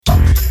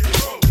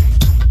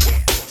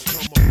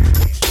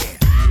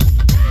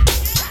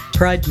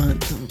Pride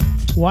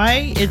Month.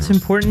 Why it's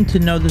important to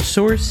know the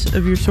source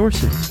of your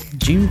sources.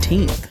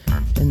 Juneteenth.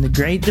 And the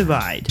Great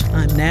Divide.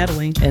 I'm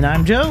Natalie. And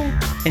I'm Joe.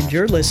 And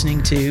you're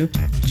listening to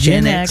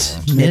Gen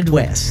X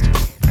Midwest.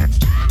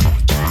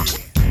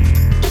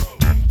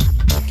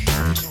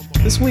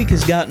 This week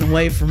has gotten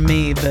away from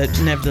me, but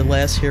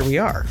nevertheless, here we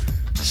are.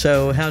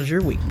 So, how's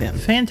your week been?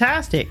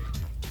 Fantastic.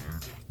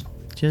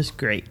 Just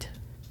great.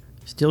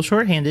 Still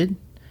shorthanded.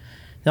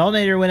 The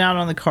alternator went out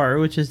on the car,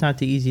 which is not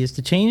the easiest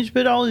to change,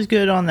 but all is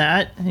good on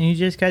that. And you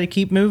just got to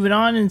keep moving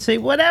on and say,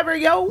 whatever,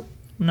 yo.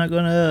 I'm not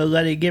going to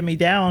let it get me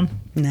down.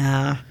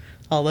 Nah,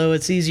 although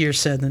it's easier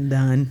said than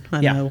done.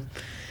 I Yeah. know.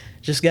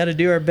 Just got to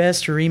do our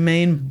best to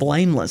remain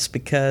blameless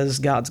because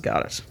God's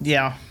got us.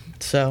 Yeah.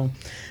 So,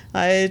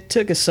 I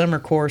took a summer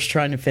course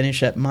trying to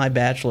finish up my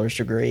bachelor's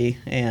degree,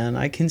 and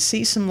I can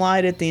see some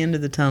light at the end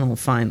of the tunnel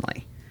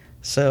finally.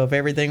 So if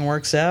everything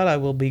works out, I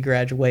will be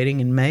graduating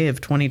in May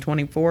of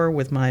 2024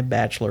 with my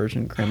bachelor's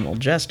in criminal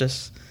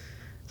justice.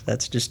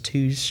 That's just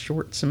 2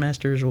 short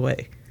semesters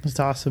away. That's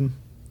awesome.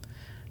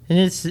 And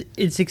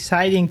it's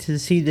exciting to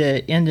see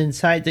the end in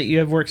sight that you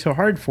have worked so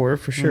hard for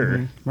sure.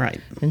 Mm-hmm.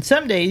 Right. And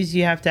some days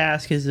you have to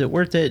ask, is it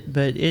worth it?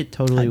 But it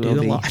totally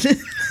will be. A lot.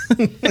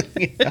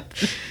 Yeah.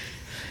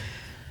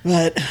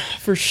 But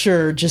for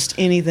sure, just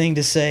anything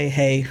to say,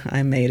 hey,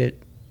 I made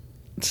it.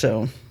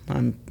 So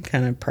I'm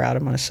kind of proud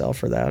of myself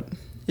for that.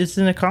 It's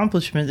an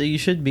accomplishment that you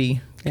should be,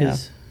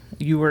 because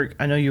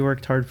I know you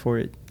worked hard for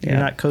it. You're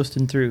not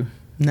coasting through.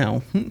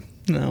 No,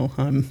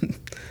 I'm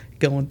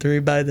going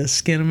through by the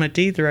skin of my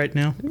teeth right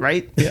now.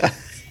 Right? Yeah.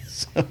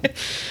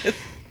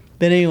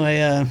 But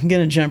anyway, I'm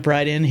going to jump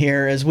right in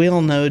here. As we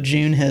all know,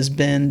 June has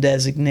been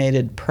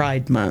designated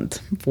Pride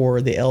Month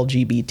for the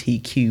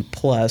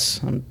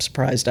LGBTQ+. I'm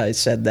surprised I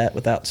said that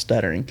without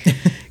stuttering.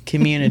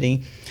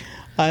 Community.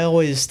 I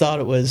always thought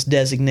it was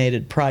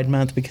designated Pride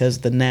Month because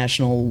the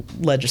national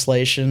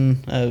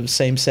legislation of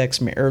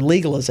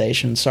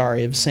legalization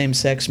of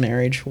same-sex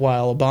marriage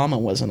while Obama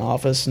was in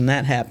office, and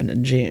that happened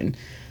in June.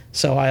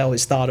 So I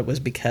always thought it was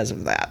because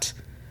of that.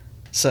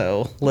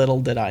 So little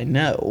did I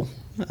know.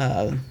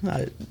 I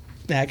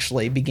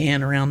actually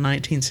began around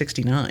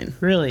 1969.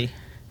 Really?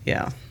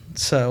 Yeah.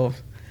 So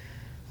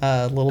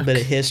a little bit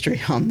of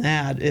history on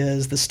that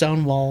is the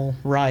Stonewall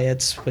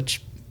riots,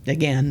 which,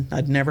 again,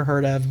 I'd never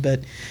heard of,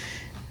 but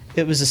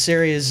it was a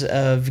series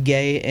of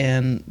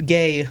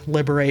gay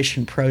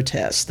liberation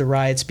protests. The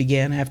riots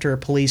began after a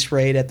police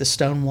raid at the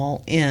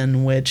Stonewall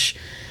Inn, which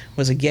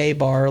was a gay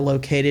bar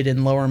located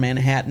in Lower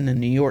Manhattan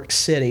in New York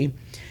City.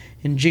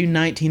 In June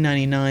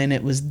 1999,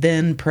 it was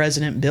then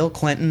President Bill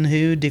Clinton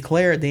who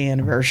declared the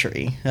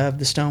anniversary of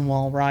the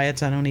Stonewall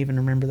riots. I don't even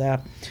remember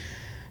that.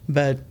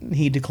 But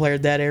he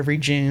declared that every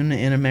June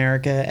in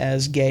America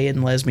as Gay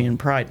and Lesbian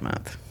Pride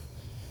Month.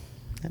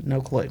 Had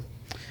no clue.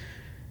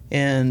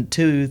 In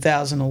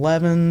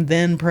 2011,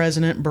 then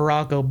President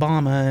Barack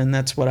Obama, and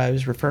that's what I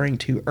was referring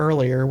to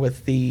earlier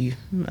with the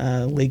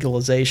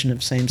legalization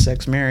of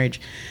same-sex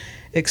marriage,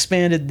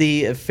 expanded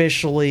the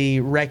officially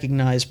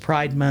recognized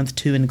Pride Month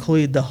to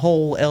include the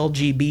whole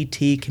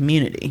LGBT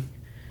community.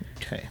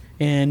 Okay.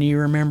 And you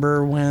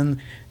remember when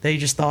they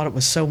just thought it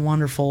was so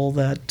wonderful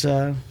that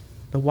the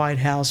White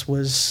House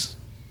was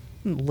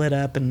lit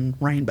up in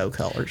rainbow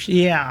colors.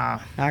 Yeah.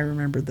 I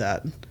remember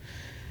that.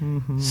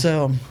 Mm-hmm.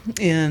 So,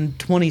 in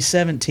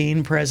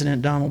 2017,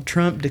 President Donald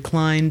Trump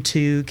declined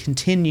to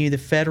continue the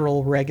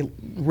federal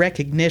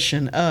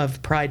recognition of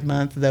Pride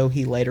Month, though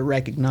he later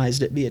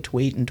recognized it via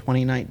tweet in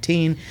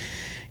 2019,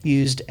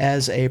 used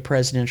as a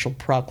presidential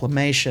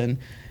proclamation.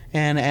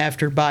 And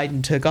after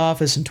Biden took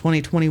office in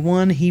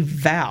 2021, he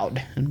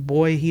vowed, and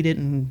boy, he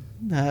didn't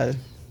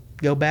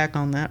go back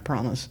on that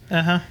promise,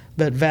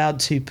 but vowed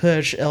to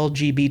push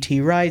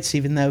LGBT rights,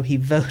 even though he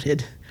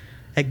voted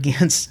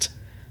against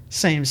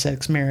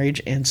same-sex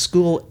marriage and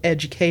school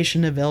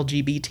education of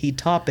LGBT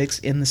topics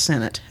in the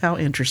Senate. How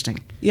interesting.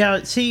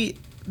 Yeah, see,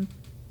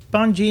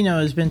 Bongino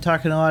has been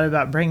talking a lot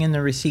about bringing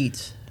the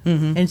receipts.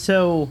 Mm-hmm. And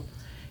so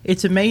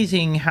it's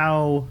amazing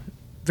how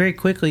very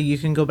quickly you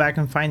can go back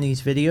and find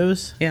these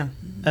videos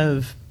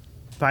of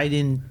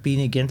Biden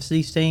being against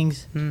these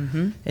things. Mm-hmm.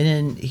 And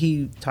then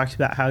he talks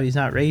about how he's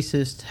not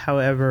racist.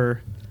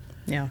 However,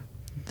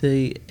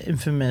 the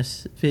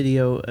infamous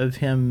video of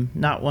him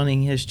not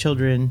wanting his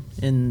children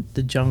in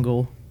the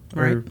jungle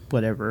or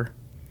whatever.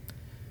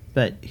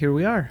 But here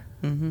we are.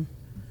 Mm-hmm.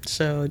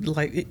 So,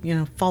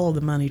 follow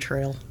the money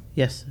trail.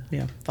 Yes.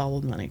 Yeah, follow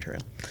the money trail.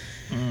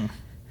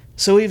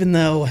 So even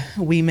though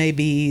we may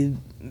be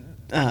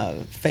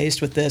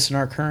faced with this in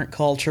our current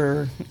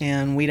culture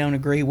and we don't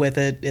agree with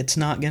it, it's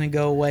not going to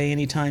go away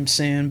anytime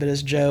soon. But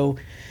as Joe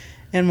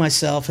and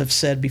myself have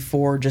said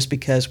before, just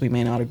because we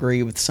may not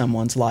agree with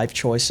someone's life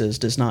choices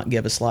does not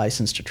give us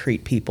license to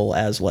treat people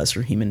as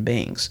lesser human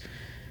beings.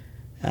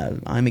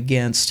 I'm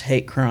against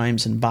hate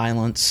crimes and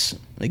violence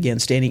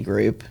against any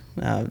group.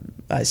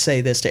 I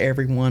say this to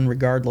everyone,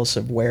 regardless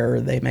of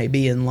where they may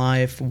be in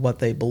life, what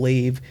they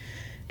believe.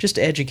 Just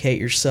educate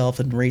yourself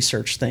and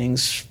research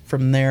things.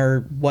 From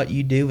there, what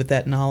you do with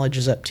that knowledge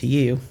is up to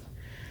you.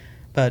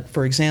 But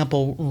for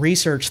example,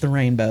 research the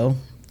rainbow,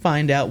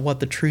 find out what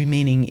the true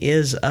meaning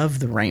is of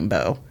the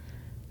rainbow,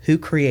 who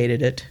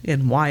created it,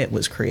 and why it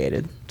was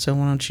created. So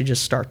why don't you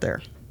just start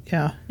there?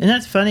 Yeah, and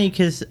that's funny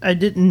because I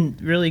didn't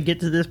really get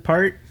to this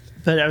part,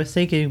 but I was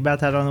thinking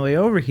about that on the way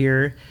over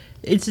here.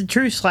 It's a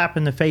true slap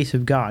in the face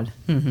of God,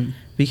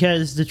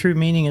 because the true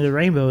meaning of the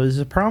rainbow is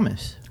a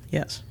promise.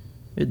 Yes.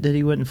 That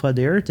he wouldn't flood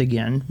the earth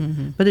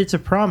again, but it's a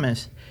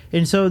promise.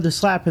 And so the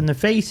slap in the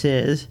face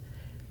is,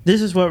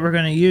 this is what we're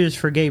going to use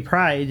for gay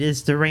pride,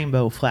 is the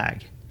rainbow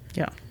flag.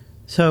 Yeah.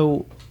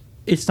 So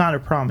it's not a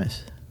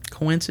promise.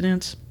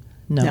 Coincidence?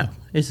 No,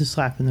 it's a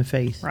slap in the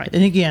face. Right.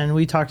 And again,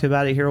 we talked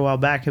about it here a while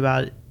back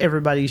about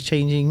everybody's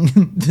changing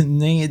the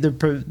name,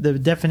 the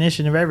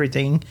definition of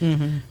everything.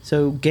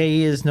 So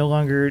gay is no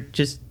longer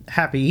just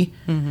happy,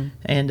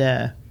 and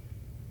the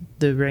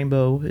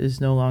rainbow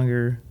is no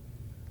longer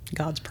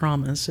God's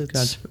promise. It's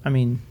God's. I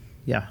mean,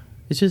 yeah,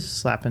 it's just a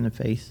slap in the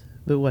face.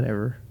 But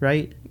whatever,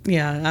 right?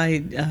 Yeah,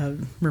 I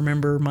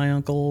remember my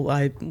uncle.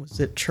 I was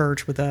at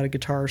church without a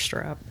guitar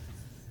strap,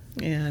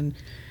 and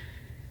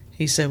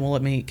he said, well,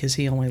 let me, because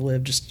he only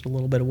lived just a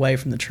little bit away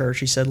from the church,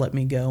 he said, let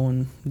me go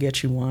and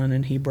get you one.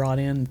 And he brought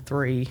in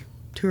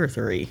two or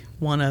three.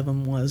 One of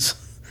them was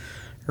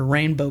a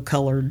rainbow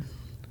colored.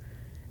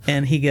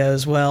 And he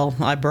goes, well,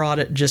 I brought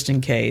it just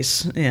in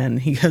case. And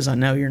he goes, I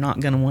know you're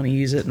not going to want to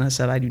use it. And I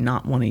said, I do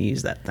not want to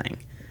use that thing.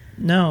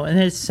 No, and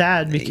it's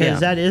sad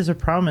because that is a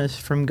promise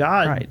from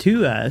God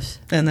to us.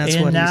 And that's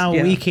and what now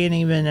we can't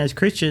even, as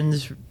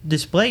Christians,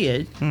 display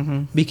it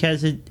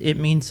because it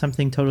means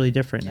something totally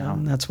different now.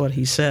 And that's what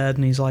he said.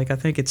 And he's like, I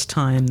think it's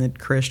time that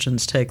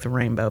Christians take the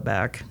rainbow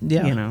back.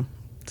 Yeah. You know,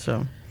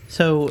 so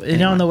anyway.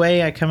 And on the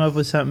way, I come up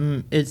with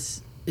something.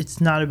 It's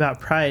not about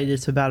pride.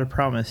 It's about a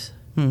promise.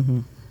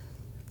 Yeah.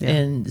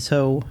 And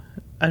so,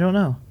 I don't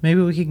know.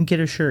 Maybe we can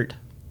get a shirt.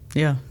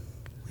 Yeah.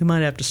 We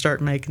might have to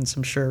start making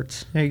some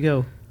shirts. There you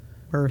go.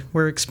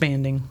 We're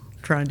expanding,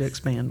 trying to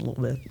expand a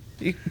little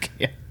bit.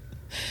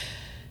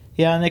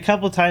 Yeah, and a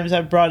couple of times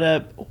I've brought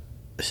up,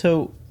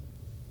 so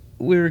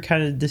we were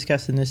kind of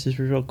discussing this just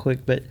real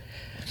quick, but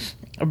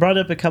I brought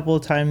up a couple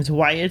of times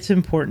why it's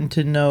important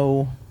to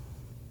know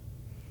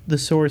the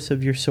source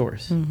of your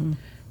source.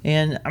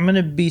 And I'm going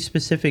to be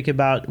specific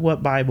about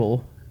what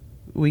Bible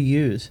we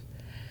use.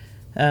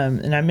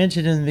 And I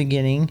mentioned in the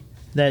beginning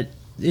that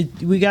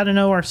we got to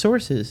know our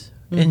sources.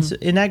 And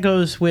that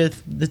goes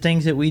with the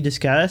things that we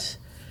discuss,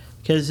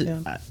 because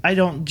I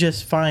don't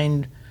just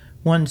find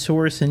one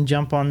source and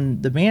jump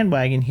on the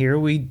bandwagon here.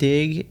 We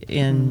dig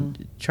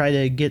and try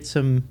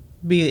to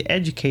be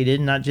educated,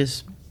 not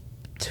just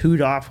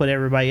toot off what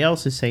everybody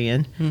else is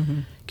saying,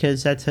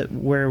 because that's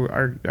where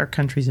our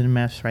country's in a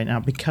mess right now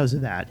because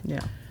of that.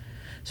 Yeah.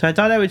 So I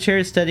thought I would share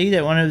a study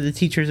that one of the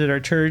teachers at our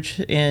church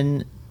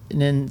and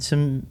then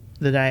some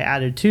that I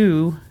added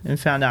to and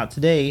found out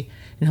today,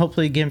 and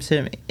hopefully give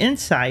some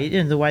insight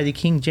into why the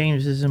King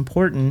James is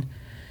important.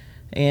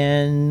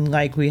 And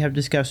like we have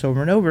discussed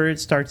over and over, it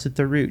starts at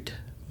the root.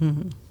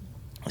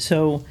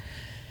 So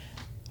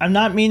I'm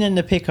not meaning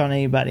to pick on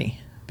anybody,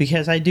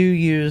 because I do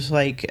use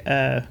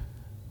the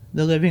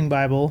Living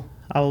Bible.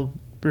 I'll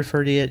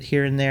refer to it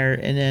here and there.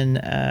 And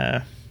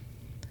then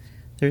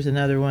there's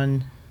another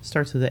one,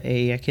 starts with an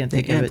A. I can't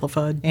think of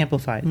Amplified. it.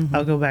 Amplified.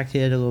 I'll go back to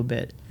it a little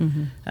bit.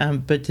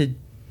 But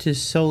to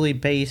solely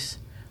base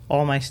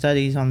all my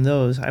studies on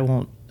those, I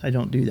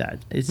don't do that.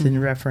 It's in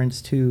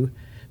reference to,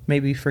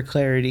 maybe for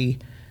clarity,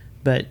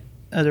 but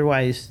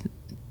otherwise,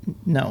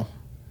 no.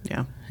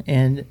 Yeah.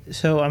 And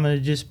so I'm going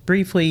to just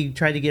briefly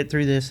try to get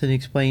through this and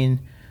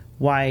explain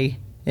why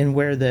and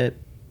where the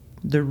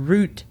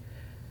root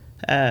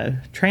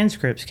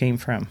transcripts came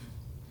from.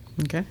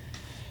 Okay.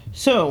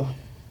 So,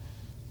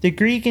 the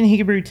Greek and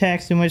Hebrew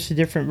text in which the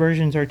different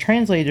versions are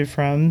translated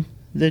from,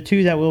 the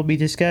two that will be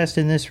discussed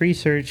in this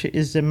research,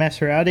 is the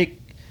Masoretic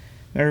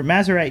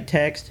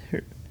text,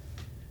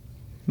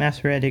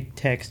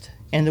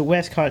 and the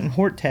Westcott and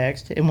Hort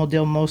text, and we'll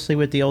deal mostly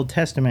with the Old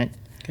Testament.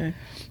 Okay.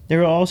 There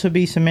will also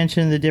be some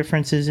mention of the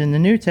differences in the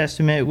New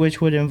Testament, which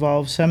would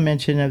involve some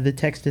mention of the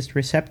Textus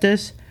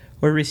Receptus,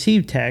 or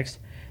received text.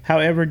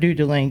 However, due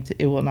to length,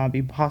 it will not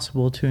be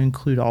possible to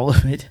include all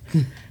of it.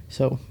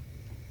 So,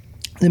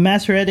 the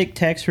Masoretic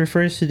text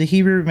refers to the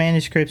Hebrew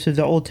manuscripts of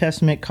the Old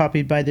Testament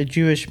copied by the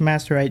Jewish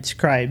Masorite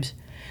scribes,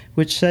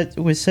 which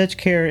with such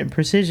care and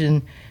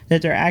precision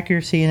that their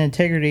accuracy and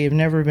integrity have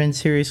never been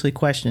seriously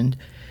questioned.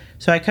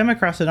 So I come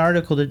across an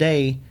article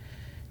today,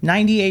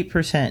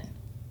 98%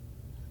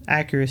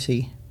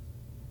 accuracy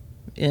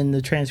in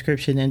the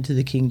transcription into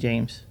the King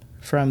James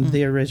from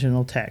the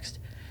original text,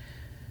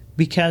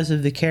 because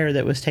of the care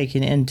that was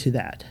taken into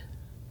that.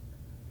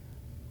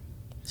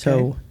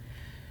 So,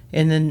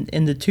 and then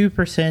in the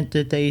 2%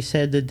 that they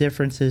said the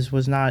differences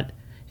was not,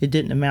 it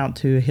didn't amount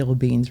to a hill of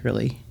beans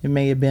really. It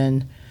may have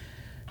been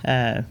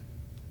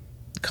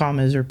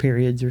commas or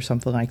periods or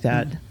something like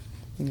that.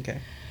 Okay.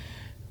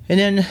 And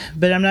then,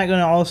 but I'm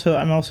also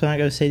not going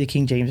to say the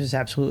King James is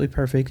absolutely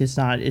perfect. It's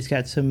not. It's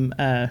got some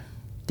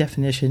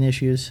definition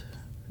issues.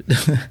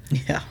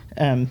 Yeah.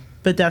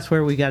 But that's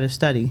where we got to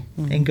study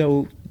and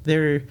go.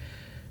 There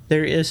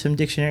is some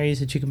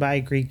dictionaries that you can buy,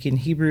 Greek and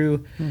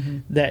Hebrew,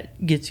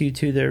 that gets you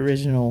to the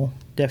original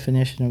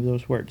definition of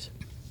those words.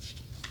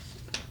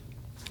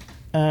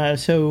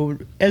 So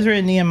Ezra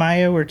and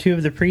Nehemiah were two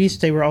of the priests.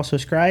 They were also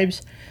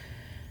scribes.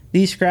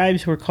 These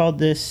scribes were called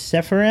the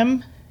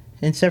Sepharim,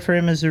 and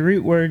Sepharim is the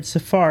root word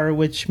sephar,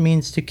 which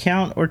means to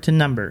count or to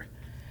number.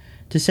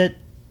 To set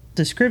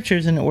the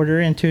scriptures in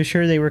order and to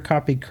assure they were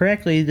copied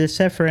correctly, the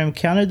Sepharim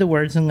counted the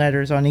words and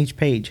letters on each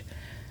page.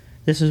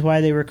 This is why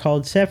they were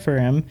called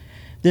Sepharim.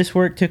 This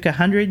work took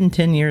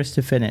 110 years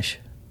to finish.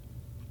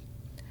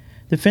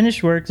 The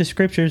finished work, the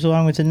scriptures,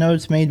 along with the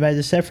notes made by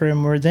the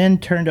Sepharim, were then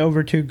turned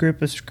over to a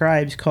group of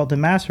scribes called the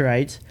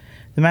Masoretes.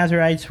 The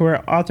Masoretes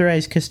were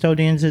authorized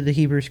custodians of the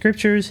Hebrew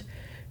scriptures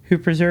who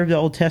preserved the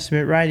Old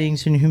Testament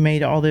writings and who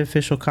made all the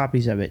official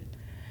copies of it.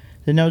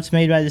 The notes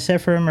made by the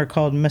Sepharim are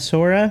called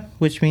Masorah,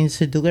 which means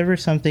to deliver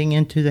something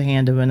into the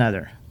hand of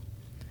another.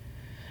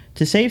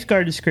 To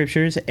safeguard the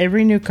scriptures,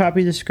 every new copy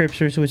of the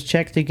scriptures was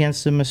checked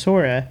against the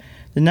Masorah.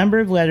 The number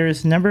of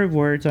letters, number of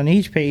words on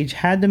each page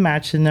had to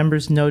match the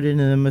numbers noted in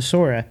the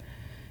Masorah.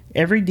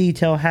 Every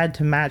detail had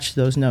to match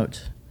those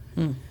notes.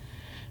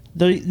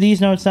 These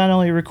notes not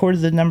only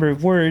recorded the number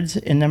of words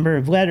and number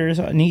of letters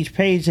on each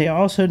page, they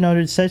also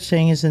noted such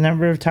things as the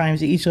number of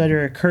times each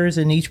letter occurs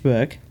in each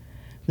book,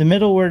 the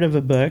middle word of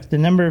a book, the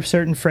number of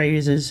certain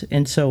phrases,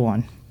 and so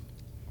on.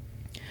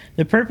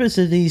 The purpose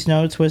of these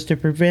notes was to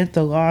prevent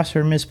the loss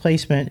or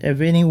misplacement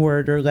of any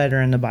word or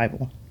letter in the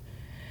Bible.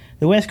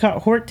 The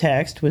Westcott Hort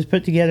text was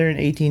put together in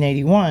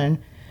 1881.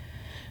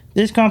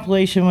 This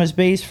compilation was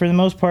based for the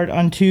most part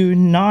on two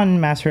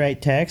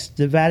non-Masorite texts,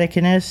 the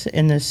Vaticanus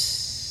and the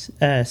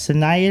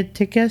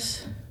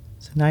Sinaiticus.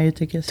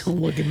 Sinaiticus? Don't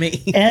look at me.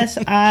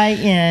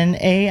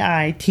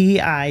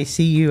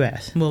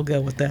 Sinaiticus. We'll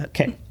go with that.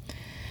 Okay.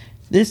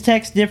 This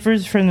text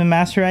differs from the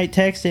Masorite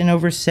text in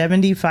over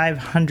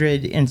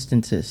 7,500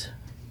 instances.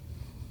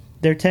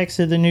 Their text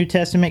of the New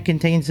Testament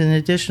contains an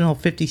additional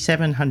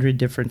 5,700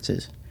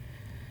 differences.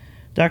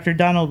 Dr.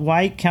 Donald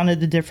White counted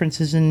the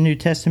differences in the New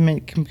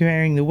Testament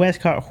comparing the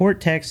Westcott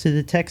Hort text to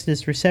the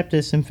Textus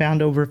Receptus and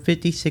found over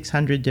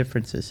 5,600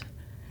 differences.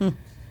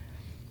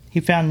 He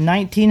found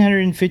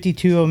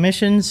 1,952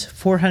 omissions,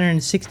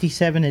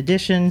 467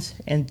 additions,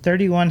 and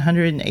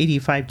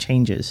 3,185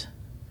 changes.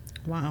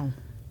 Wow.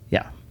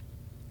 Yeah.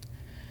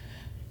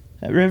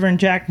 Reverend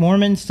Jack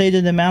Mormon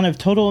stated the amount of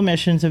total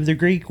omissions of the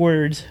Greek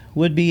words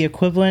would be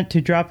equivalent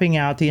to dropping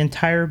out the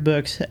entire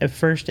books of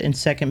 1st and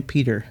 2nd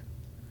Peter.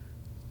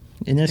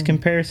 In this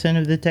comparison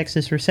of the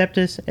Textus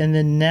Receptus and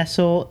the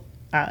Nestle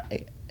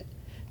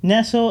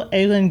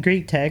Aland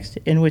Greek text,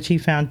 in which he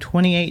found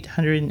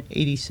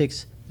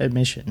 2,886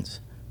 omissions.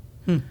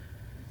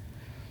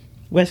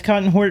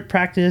 Westcott and Hort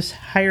practiced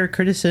higher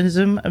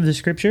criticism of the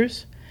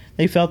scriptures.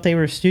 They felt they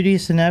were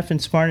studious enough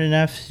and smart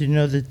enough to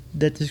know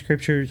that the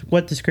scriptures,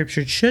 what the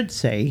scriptures should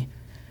say.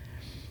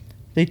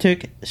 They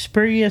took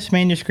spurious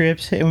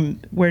manuscripts,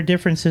 and where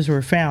differences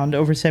were found,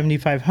 over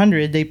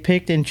 7,500, they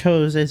picked and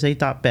chose as they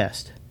thought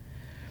best.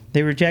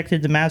 They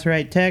rejected the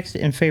Masorite text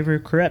in favor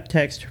of corrupt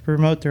text to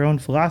promote their own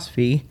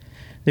philosophy.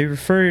 They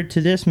referred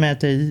to this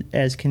method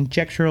as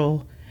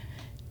conjectural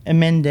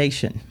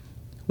emendation,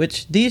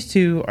 which these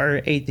two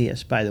are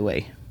atheists, by the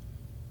way.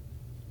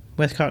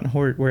 Westcott and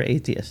Hort were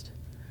atheists.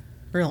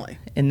 Really?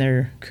 And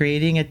they're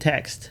creating a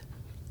text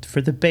for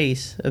the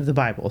base of the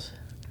Bibles.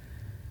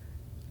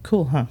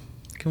 Cool, huh?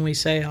 Can we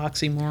say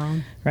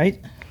oxymoron? Right?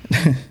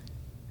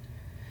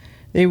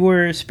 They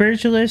were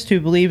spiritualists who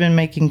believe in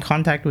making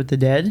contact with the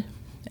dead.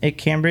 At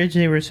Cambridge,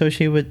 they were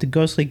associated with the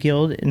Ghostly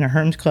Guild and the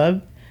Hermes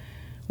Club,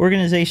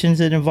 organizations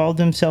that involved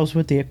themselves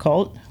with the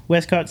occult.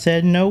 Westcott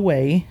said, no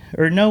way,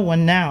 or no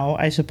one now,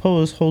 I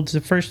suppose, holds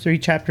the first 3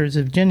 chapters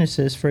of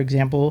Genesis, for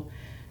example,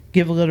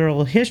 give a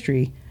literal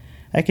history.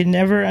 I could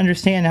never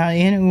understand how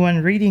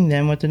anyone reading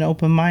them with an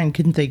open mind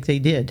couldn't think they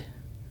did.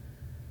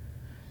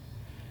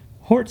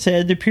 Hort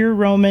said the pure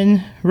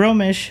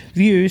Romish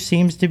view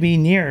seems to be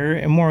nearer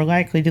and more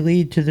likely to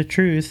lead to the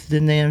truth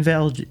than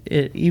the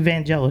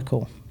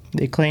evangelical.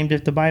 They claimed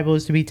if the Bible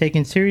is to be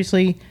taken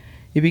seriously,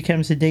 it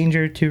becomes a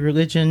danger to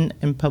religion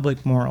and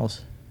public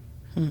morals.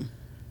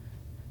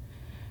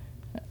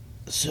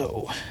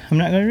 So, I'm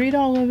not going to read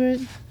all of it.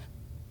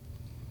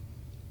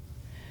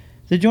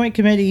 The Joint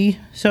Committee,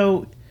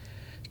 so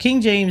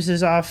King James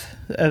is off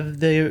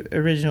of the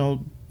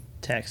original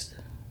text.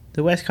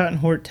 The Westcott and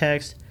Hort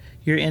text,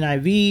 your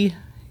NIV,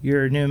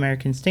 your New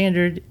American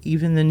Standard,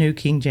 even the New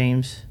King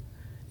James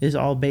is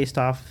all based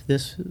off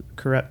this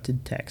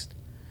corrupted text.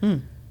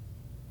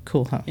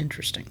 Cool, huh?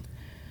 Interesting.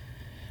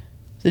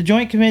 The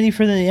Joint Committee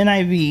for the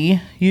NIV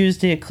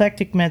used the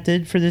eclectic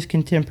method for this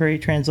contemporary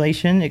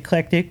translation.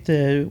 Eclectic,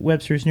 the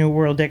Webster's New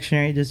World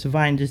Dictionary, is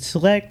defined to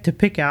select, to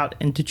pick out,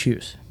 and to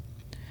choose.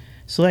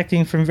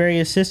 Selecting from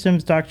various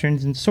systems,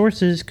 doctrines, and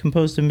sources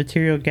composed of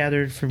material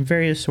gathered from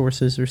various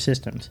sources or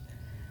systems.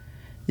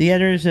 The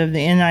editors of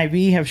the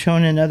NIV have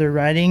shown in other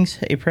writings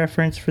a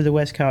preference for the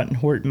Westcott and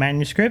Hort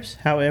manuscripts.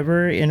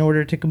 However, in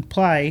order to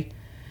comply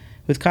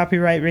with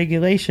copyright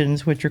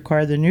regulations which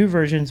require the new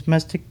versions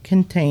must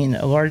contain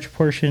a large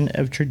portion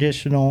of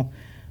traditional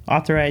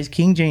authorized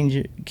King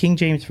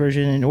James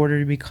Version in order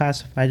to be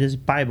classified as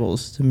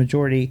Bibles. The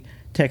majority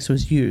text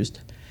was used.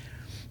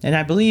 And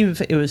I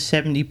believe it was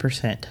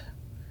 70%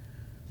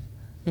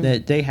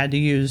 that they had to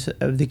use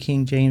of the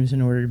King James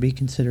in order to be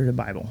considered a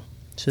Bible.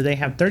 So they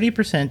have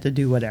 30% to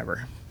do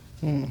whatever.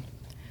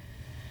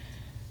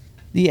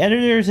 The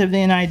editors of the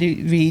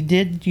NIV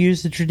did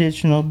use the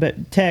traditional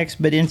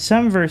text, but in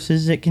some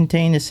verses that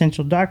contain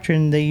essential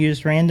doctrine, they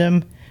used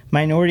random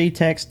minority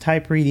text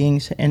type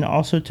readings and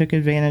also took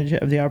advantage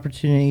of the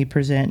opportunity to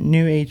present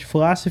New Age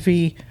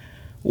philosophy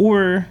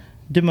or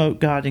demote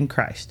God in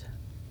Christ.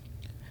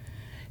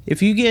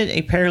 If you get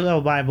a parallel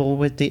Bible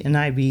with the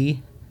NIV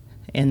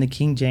and the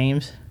King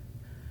James,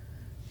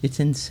 it's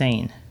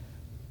insane.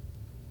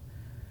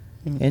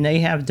 And they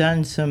have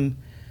done some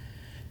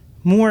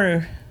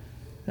more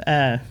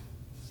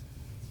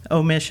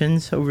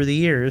omissions over the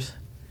years,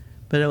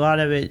 but a lot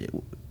of it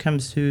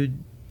comes to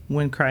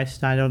when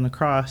Christ died on the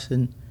cross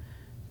and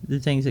the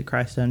things that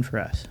Christ done for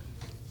us.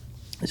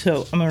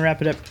 So I'm going to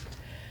wrap it up.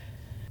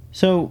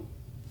 So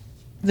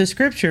the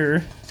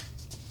scripture,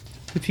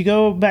 if you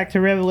go back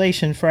to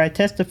Revelation, for I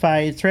testify,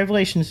 it's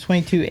Revelations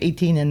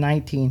 22:18 and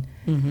 19.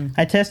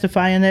 I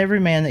testify unto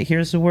every man that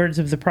hears the words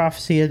of the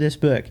prophecy of this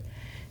book.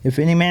 If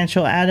any man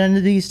shall add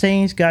unto these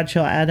things, God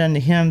shall add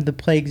unto him the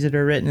plagues that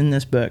are written in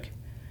this book.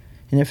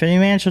 And if any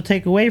man shall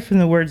take away from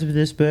the words of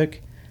this book,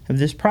 of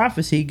this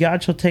prophecy,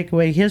 God shall take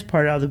away his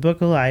part out of the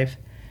book of life,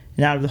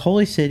 and out of the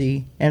holy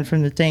city, and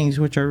from the things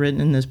which are written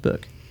in this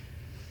book.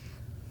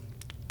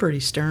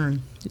 Pretty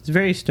stern. It's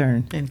very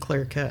stern. And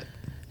clear cut.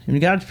 And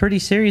God's pretty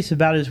serious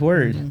about his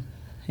word.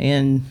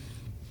 And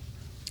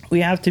we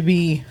have to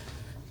be,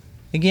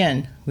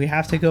 again, we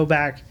have to go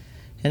back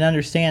and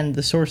understand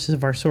the sources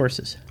of our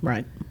sources.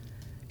 Right.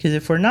 Because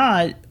if we're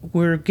not,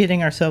 we're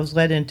getting ourselves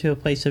led into a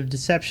place of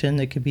deception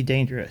that could be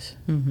dangerous.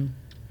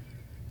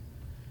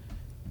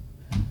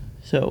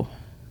 So,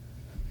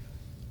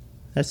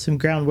 that's some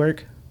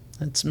groundwork.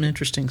 That's some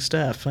interesting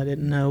stuff. I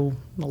didn't know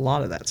a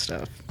lot of that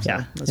stuff. So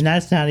Yeah, and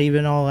that's not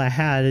even all I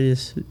had. I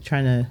just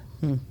trying to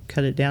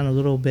cut it down a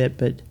little bit,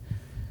 but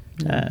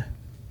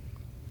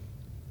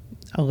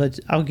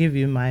I'll give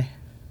you my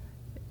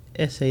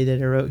essay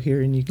that I wrote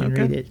here, and you can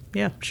read it.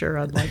 Yeah, sure,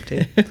 I'd like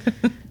to.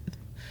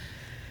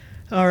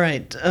 All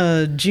right,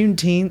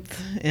 Juneteenth,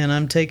 and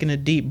I'm taking a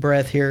deep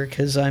breath here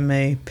because I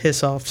may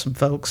piss off some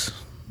folks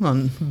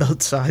on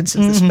both sides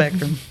of the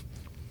spectrum.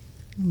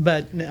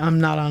 But I'm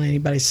not on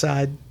anybody's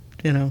side.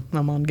 You know,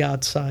 I'm on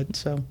God's side.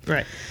 So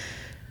Right.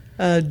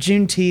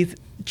 Juneteenth,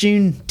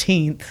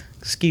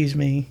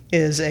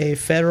 is a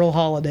federal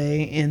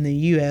holiday in the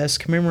U.S.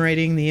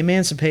 commemorating the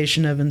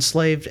emancipation of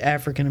enslaved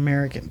African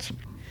Americans.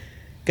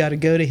 Got to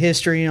go to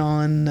history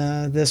on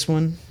this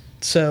one.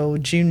 So,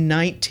 June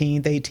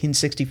 19th,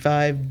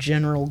 1865,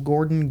 General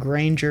Gordon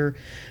Granger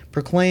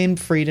proclaimed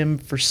freedom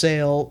for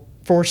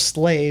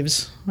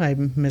slaves. I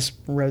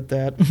miswrote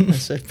that. I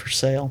said for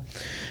sale.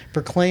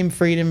 Proclaimed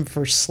freedom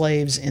for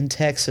slaves in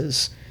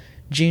Texas.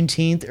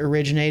 Juneteenth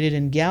originated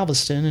in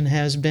Galveston and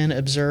has been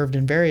observed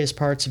in various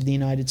parts of the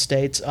United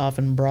States,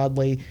 often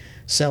broadly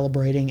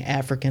celebrating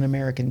African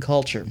American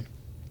culture.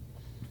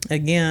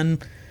 Again,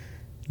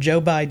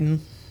 Joe Biden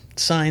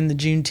signed the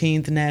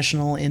Juneteenth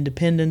National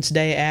Independence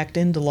Day Act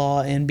into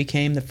law and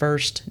became the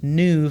first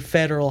new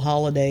federal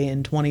holiday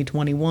in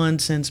 2021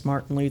 since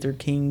Martin Luther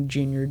King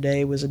Jr.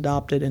 Day was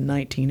adopted in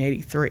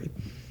 1983.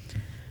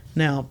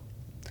 Now,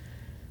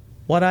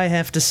 what I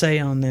have to say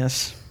on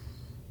this,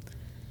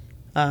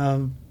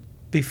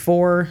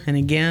 before and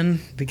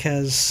again,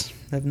 because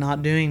of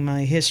not doing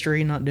my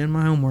history, not doing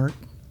my homework,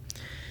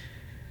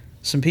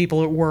 some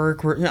people at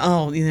work were,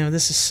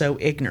 this is so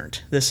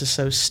ignorant. This is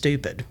so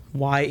stupid.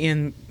 Why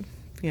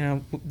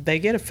they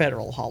get a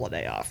federal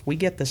holiday off. We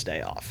get this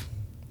day off.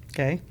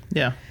 Okay?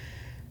 Yeah.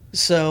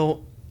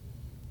 So,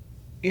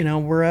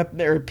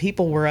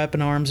 people were up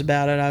in arms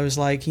about it. I was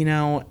like,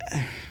 I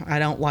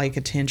don't like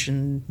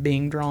attention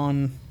being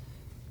drawn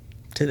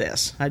to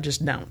this. I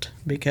just don't.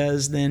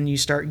 Because then you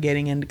start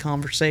getting into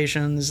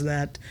conversations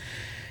that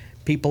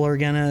people are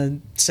going to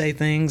say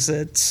things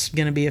that's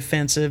going to be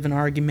offensive and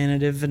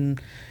argumentative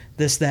and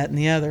this, that, and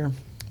the other.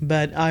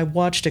 But I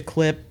watched a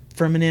clip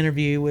from an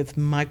interview with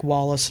Mike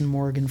Wallace and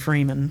Morgan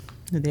Freeman,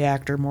 the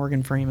actor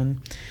Morgan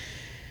Freeman,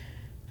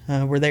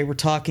 where they were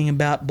talking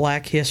about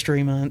Black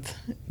History Month,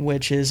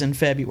 which is in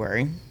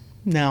February.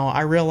 Now,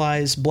 I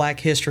realize Black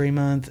History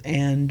Month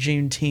and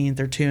Juneteenth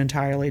are two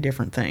entirely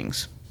different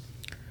things.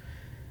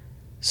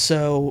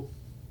 So,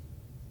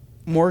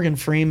 Morgan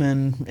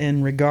Freeman,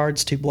 in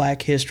regards to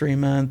Black History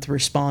Month,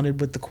 responded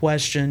with the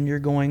question, "You're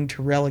going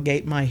to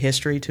relegate my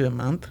history to a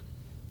month?"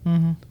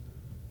 Mm-hmm.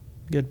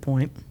 Good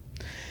point.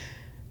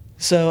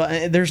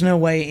 So there's no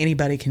way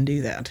anybody can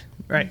do that.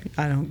 Right.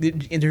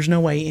 There's no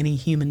way any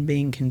human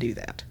being can do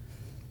that.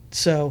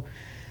 So,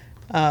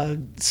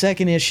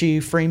 second issue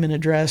Freeman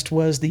addressed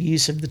was the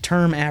use of the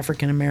term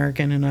African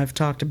American, and I've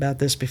talked about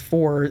this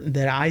before,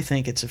 that I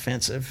think it's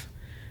offensive.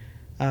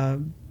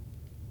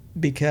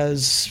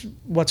 because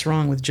what's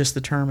wrong with just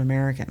the term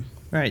American?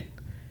 Right.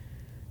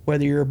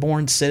 Whether you're a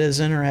born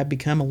citizen or have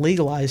become a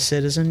legalized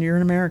citizen, you're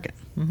an American.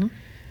 Mm-hmm.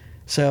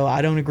 So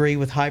I don't agree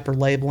with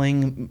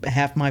hyper-labeling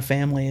half my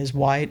family is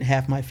white,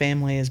 half my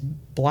family is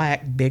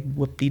black, big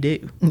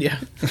whoop-de-doo. Yeah.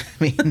 I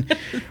mean,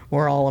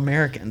 we're all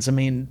Americans. I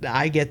mean,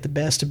 I get the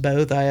best of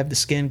both. I have the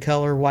skin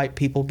color white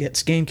people get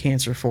skin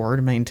cancer for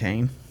to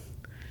maintain.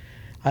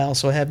 I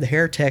also have the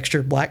hair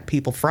texture black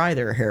people fry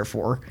their hair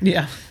for.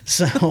 Yeah.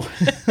 So,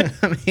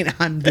 I mean,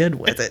 I'm good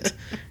with it.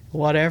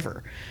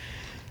 Whatever.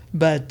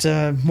 But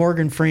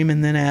Morgan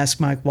Freeman then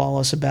asked Mike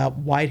Wallace about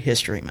White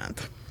History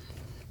Month.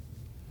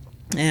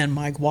 And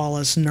Mike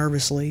Wallace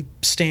nervously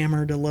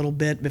stammered a little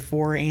bit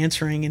before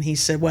answering, and he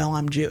said, well,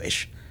 I'm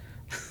Jewish.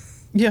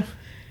 Yeah.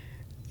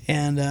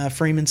 And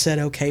Freeman said,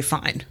 okay,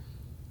 fine.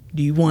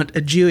 Do you want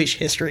a Jewish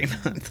History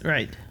Month?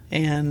 Right.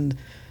 And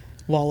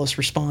Wallace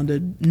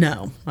responded,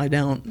 no, I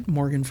don't.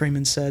 Morgan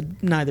Freeman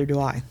said, neither do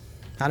I.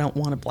 I don't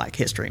want a Black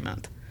History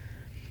Month.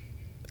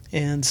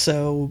 And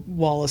so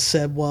Wallace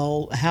said,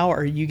 well, how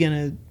are you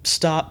going to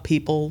stop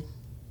people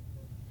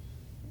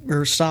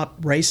or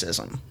stop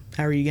racism?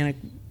 How are we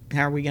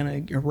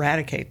going to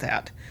eradicate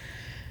that?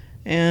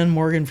 And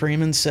Morgan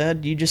Freeman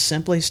said, you just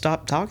simply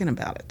stop talking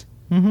about it.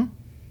 Mm-hmm.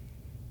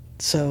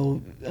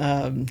 So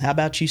how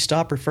about you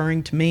stop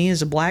referring to me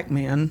as a black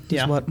man,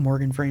 is what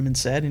Morgan Freeman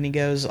said. And he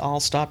goes, I'll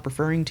stop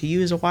referring to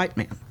you as a white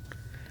man.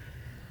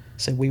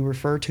 So we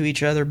refer to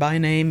each other by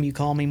name. You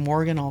call me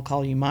Morgan, I'll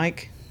call you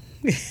Mike.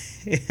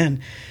 And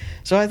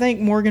so I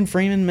think Morgan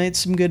Freeman made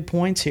some good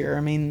points here.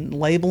 I mean,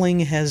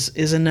 labeling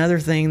is another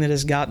thing that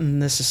has gotten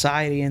the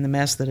society in the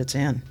mess that it's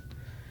in.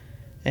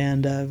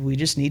 And we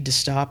just need to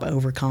stop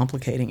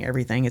overcomplicating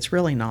everything. It's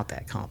really not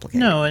that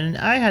complicated. No, and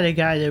I had a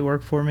guy that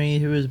worked for me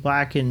who was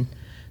black, and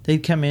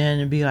they'd come in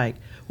and be like,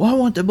 well, I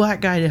want the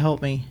black guy to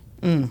help me.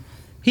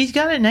 He's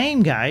got a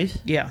name, guys.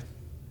 Yeah.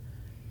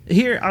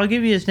 Here, I'll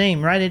give you his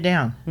name. Write it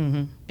down.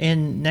 Mm-hmm.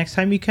 And next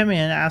time you come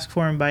in, ask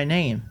for him by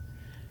name.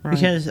 Right.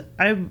 Because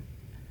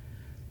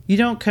you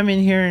don't come in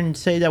here and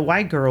say the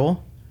white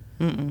girl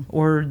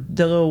or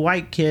the little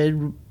white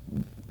kid,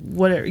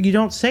 whatever. You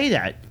don't say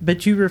that,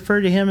 but you refer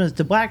to him as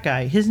the black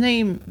guy. His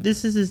name,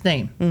 this is his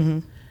name. Mm-hmm.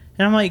 And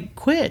I'm like,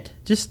 quit.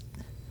 Just,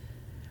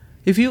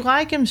 if you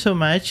like him so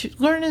much,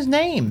 learn his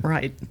name.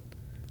 Right.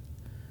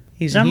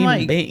 He's a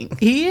human being.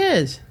 He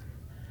is.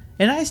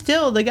 And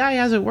the guy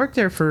hasn't worked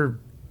there for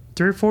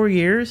 3 or 4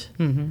 years.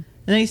 Mm-hmm.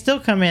 And they still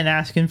come in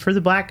asking for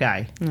the black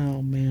guy.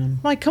 Oh, man.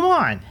 I'm like, come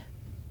on.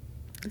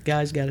 The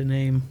guy's got a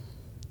name.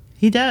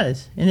 He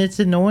does. And it's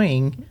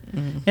annoying.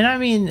 And I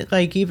mean,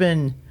 like,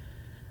 even,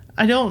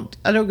 I don't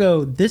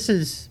go, this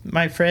is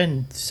my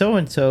friend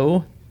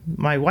so-and-so,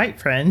 my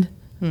white friend.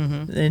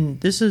 Mm-hmm. And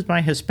this is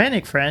my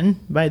Hispanic friend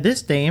by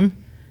this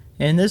name.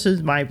 And this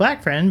is my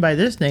black friend by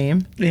this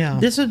name. Yeah.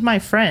 This is my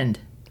friend.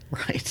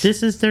 Right.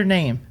 This is their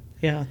name.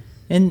 Yeah.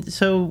 And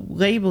so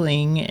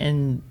labeling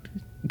and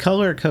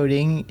color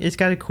coding, it's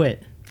got to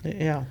quit.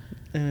 Yeah.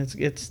 And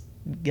it's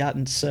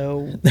gotten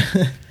so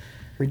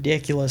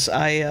ridiculous.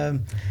 I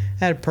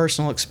had a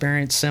personal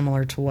experience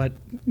similar to what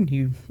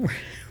you were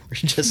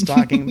just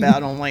talking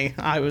about, only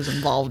I was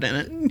involved in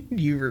it.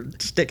 You were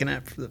sticking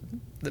up for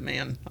the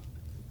man.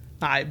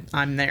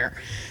 I'm there.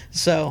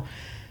 So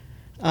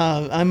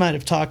I might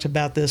have talked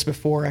about this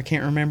before, I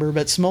can't remember,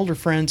 but some older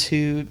friends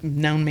who've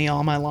known me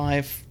all my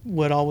life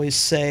would always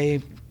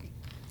say,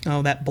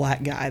 oh, that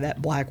black guy,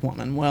 that black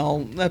woman.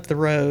 Well, up the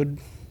road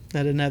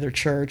at another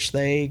church,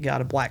 they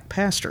got a black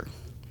pastor.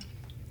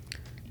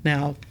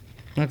 Now,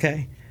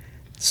 okay,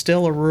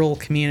 still a rural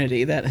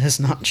community. That has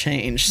not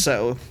changed.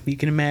 So you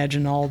can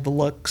imagine all the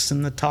looks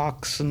and the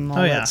talks and all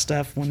that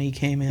stuff when he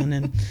came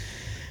in.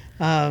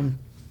 And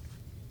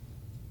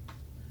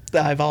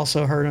I've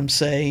also heard him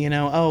say,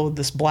 oh,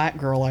 this black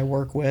girl I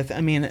work with. I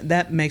mean,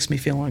 that makes me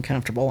feel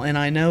uncomfortable. And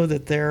I know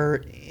that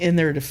they're, in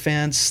their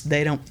defense,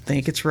 they don't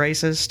think it's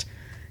racist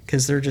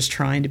because they're just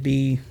trying to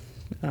be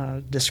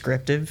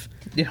descriptive.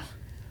 Yeah.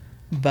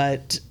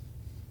 But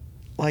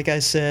like I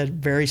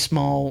said, very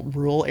small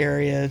rural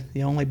area.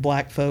 The only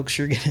black folks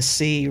you're going to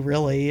see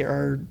really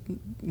are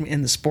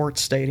in the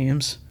sports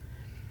stadiums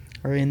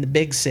or in the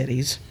big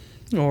cities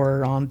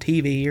or on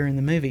TV or in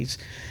the movies.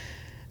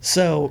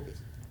 So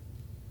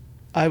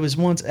I was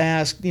once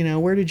asked,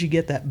 where did you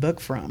get that book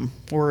from?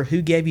 Or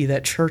who gave you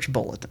that church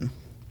bulletin?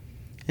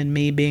 And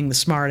me being the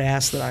smart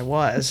ass that I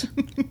was,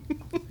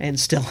 and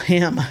still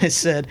am, I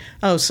said,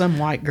 oh, some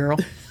white girl.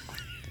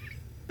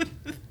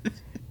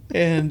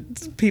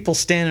 And people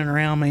standing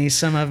around me,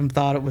 some of them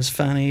thought it was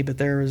funny, but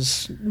there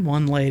was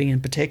one lady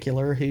in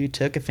particular who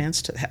took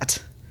offense to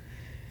that.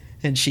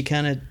 And she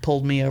kind of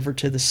pulled me over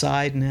to the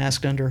side and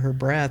asked under her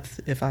breath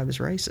if I was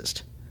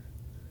racist.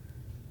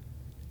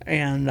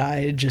 And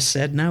I just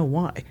said, no,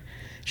 why?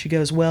 She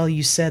goes, well,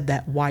 you said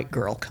that white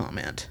girl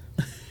comment.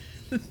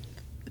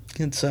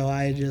 And so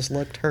I just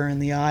looked her in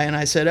the eye and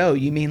I said, oh,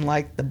 you mean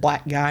like the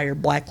black guy or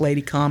black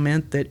lady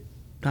comment that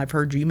I've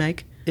heard you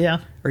make? Yeah.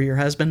 Or your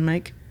husband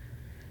make?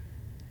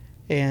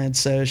 And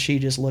so she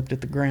just looked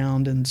at the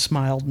ground and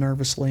smiled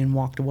nervously and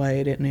walked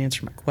away. Didn't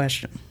answer my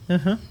question.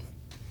 Uh-huh.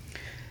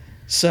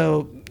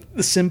 So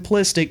the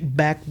simplistic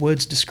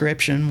backwoods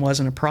description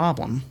wasn't a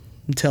problem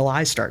until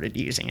I started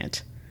using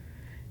it.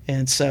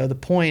 And so the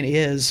point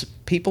is,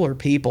 people are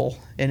people,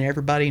 and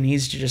everybody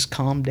needs to just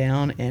calm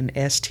down and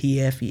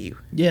STFU.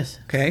 Yes.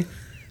 Okay?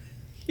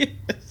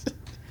 Yes.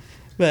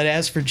 But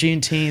as for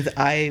Juneteenth,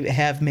 I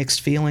have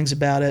mixed feelings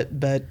about it.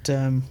 But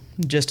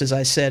just as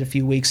I said a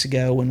few weeks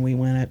ago when we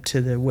went up to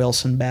the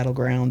Wilson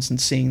Battlegrounds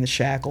and seeing the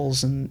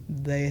shackles, and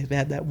they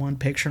had that one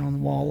picture on the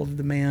wall of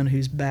the man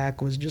whose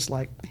back was just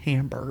like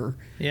hamburger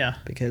Yeah.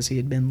 because he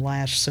had been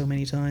lashed so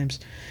many times.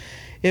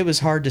 It was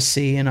hard to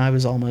see, and I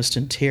was almost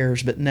in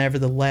tears. But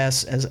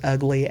nevertheless, as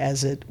ugly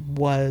as it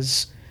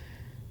was,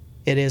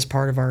 it is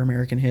part of our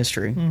American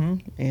history.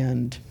 Mm-hmm.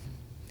 And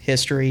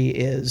history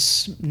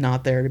is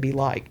not there to be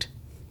liked.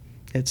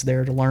 It's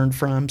there to learn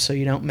from so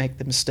you don't make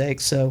the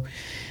mistakes. So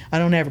I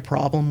don't have a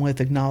problem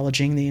with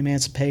acknowledging the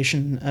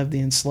emancipation of the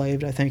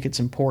enslaved. I think it's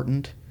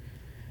important.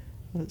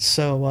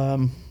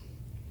 So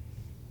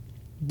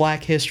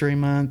Black History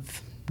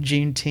Month,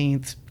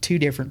 Juneteenth, two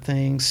different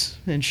things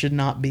and should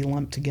not be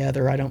lumped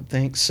together, I don't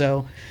think.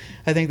 So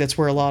I think that's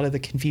where a lot of the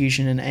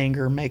confusion and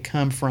anger may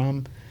come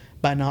from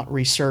by not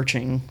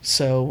researching.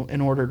 So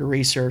in order to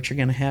research, you're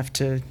going to have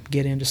to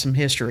get into some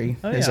history,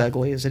 as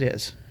ugly as it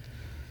is.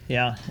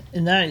 Yeah,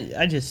 and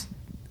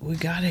we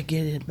gotta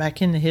get it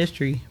back into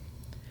history.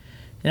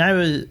 And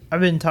I've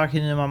been talking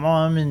to my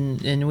mom,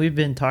 and we've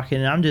been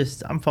talking, and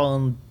I'm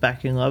falling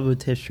back in love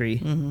with history.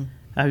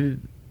 Mm-hmm.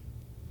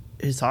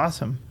 It's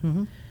awesome.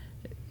 Mm-hmm.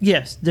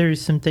 Yes,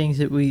 there's some things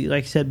that we,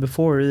 like I said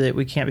before, that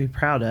we can't be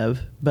proud of,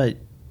 but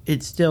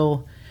it's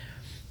still,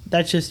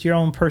 that's just your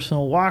own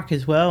personal walk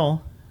as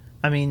well.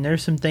 I mean,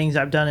 there's some things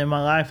I've done in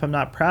my life I'm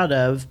not proud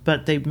of,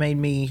 but they've made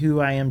me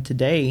who I am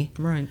today.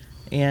 Right.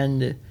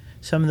 And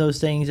some of those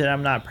things that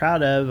I'm not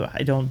proud of,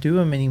 I don't do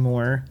them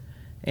anymore.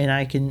 And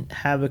I can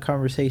have a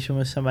conversation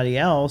with somebody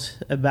else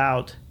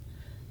about,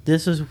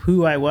 this is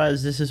who I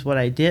was, this is what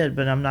I did,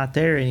 but I'm not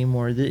there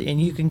anymore.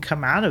 And you can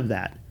come out of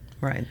that.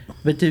 Right.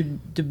 But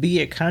to be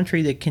a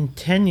country that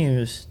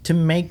continues to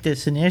make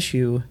this an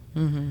issue,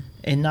 mm-hmm.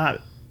 and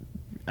not,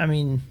 I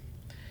mean,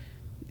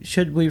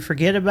 should we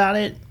forget about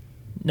it?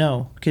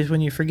 No, because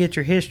when you forget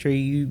your history,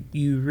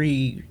 you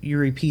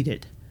repeat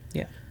it.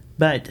 Yeah.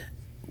 But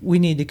we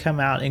need to come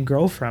out and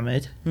grow from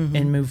it, mm-hmm.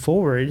 and move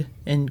forward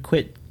and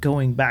quit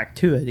going back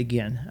to it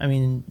again. I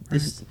mean,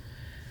 this.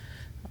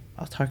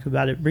 I'll talk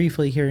about it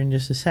briefly here in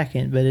just a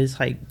second, but it's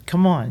like,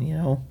 come on, you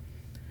know.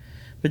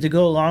 But to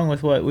go along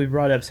with what we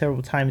brought up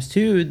several times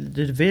too,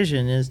 the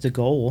division is the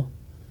goal.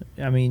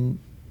 I mean,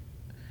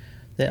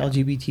 the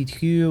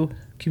LGBTQ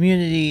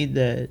community,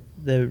 the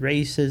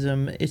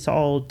racism, it's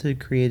all to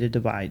create a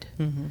divide.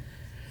 Mm-hmm.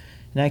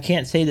 And I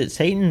can't say that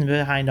Satan's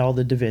behind all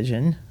the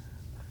division,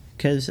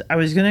 because I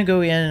was going to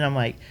go in and I'm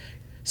like,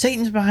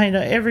 Satan's behind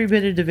every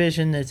bit of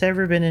division that's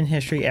ever been in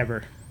history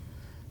ever.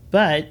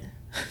 But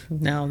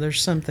no,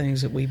 there's some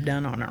things that we've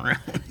done on our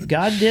own.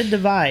 God did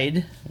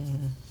divide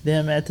mm-hmm.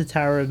 them at the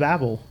Tower of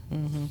Babel.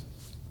 Mm-hmm.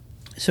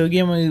 So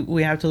again,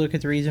 we have to look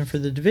at the reason for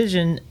the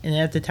division. And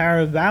at the Tower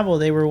of Babel,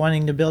 they were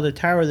wanting to build a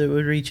tower that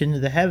would reach into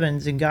the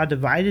heavens, and God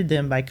divided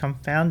them by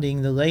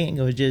confounding the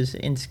languages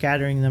and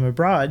scattering them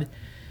abroad.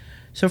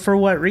 So for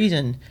what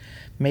reason?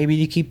 Maybe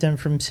to keep them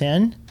from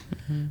sin,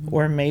 mm-hmm.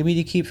 or maybe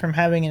to keep from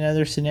having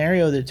another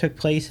scenario that took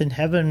place in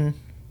heaven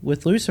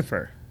with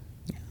Lucifer.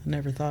 Yeah, I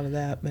never thought of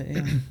that, but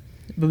yeah.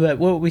 But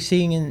what we're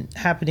seeing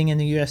happening in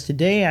the U.S.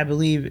 today, I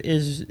believe,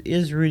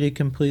 is rooted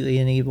completely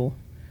in evil.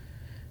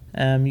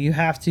 You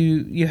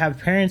have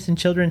parents and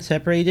children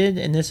separated,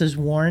 and this is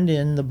warned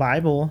in the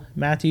Bible,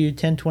 Matthew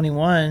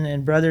 10:21.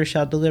 And brother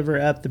shall deliver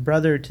up the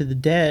brother to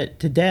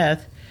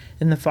death,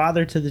 and the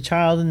father to the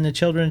child, and the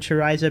children shall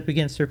rise up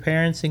against their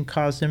parents and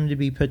cause them to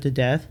be put to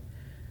death.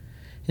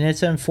 And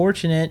it's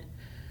unfortunate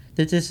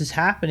that this is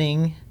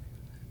happening,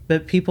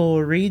 but people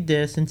will read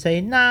this and say,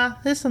 "Nah,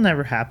 this will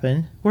never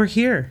happen. We're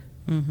here."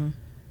 Mm-hmm.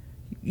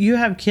 You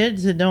have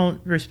kids that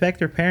don't respect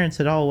their parents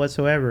at all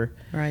whatsoever.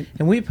 Right.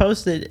 And we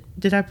posted,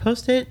 did I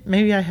post it?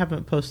 Maybe I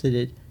haven't posted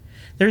it.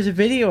 There's a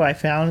video I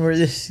found where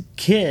this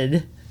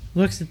kid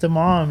looks at the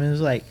mom and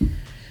is like,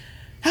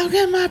 how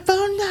come my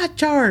phone not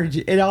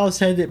charged? And all of a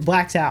sudden it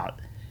blacks out.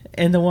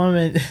 And the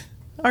woman,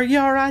 are you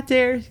all right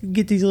there?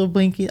 Get these little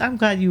blinkies. I'm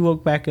glad you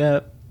woke back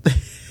up.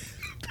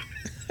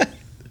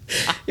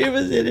 It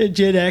was in a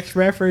Gen X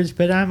reference,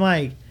 but I'm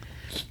like,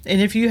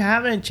 and if you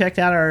haven't checked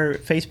out our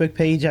Facebook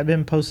page, I've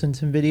been posting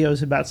some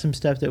videos about some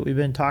stuff that we've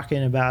been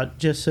talking about,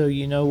 just so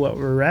you know what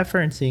we're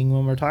referencing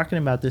when we're talking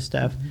about this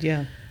stuff.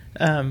 Yeah.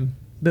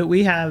 But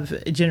we have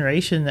a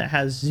generation that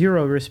has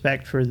zero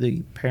respect for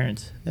the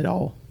parents at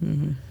all.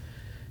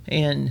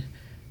 Mm-hmm.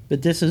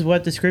 But this is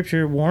what the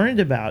scripture warned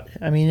about.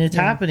 I mean, it's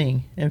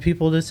happening. And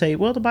people just say,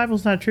 well, the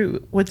Bible's not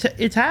true.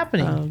 It's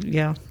happening.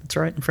 Yeah, it's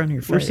right in front of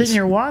your face. We're sitting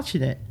here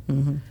watching it.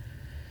 Mm-hmm.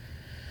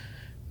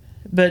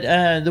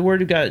 But the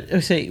word of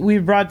God, say,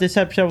 we've brought this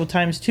up several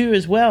times too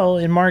as well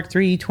in Mark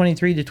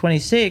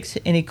 3:23-26.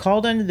 And he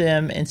called unto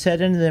them and said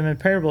unto them in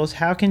parables,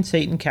 how can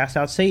Satan cast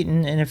out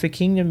Satan? And if a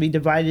kingdom be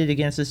divided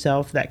against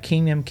itself, that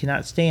kingdom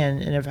cannot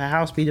stand. And if a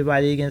house be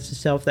divided against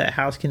itself, that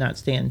house cannot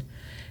stand.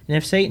 And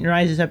if Satan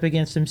rises up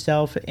against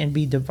himself and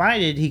be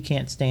divided, he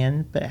can't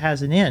stand, but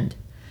has an end.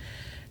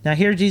 Now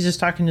here Jesus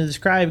talking to the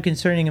scribe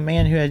concerning a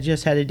man who had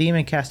just had a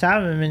demon cast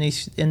out of him,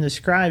 and the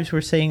scribes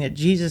were saying that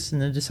Jesus and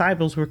the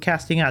disciples were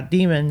casting out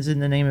demons in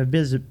the name of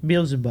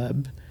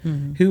Beelzebub,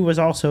 who was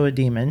also a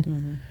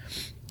demon.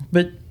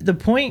 But the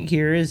point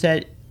here is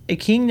that a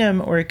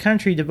kingdom or a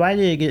country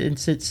divided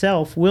against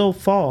itself will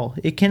fall.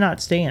 It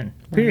cannot stand,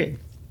 period.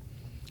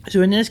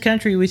 So in this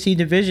country, we see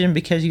division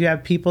because you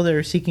have people that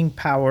are seeking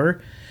power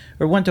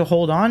or want to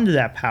hold on to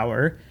that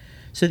power.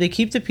 So they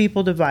keep the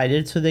people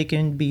divided so they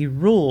can be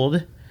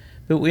ruled.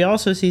 But we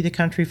also see the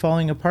country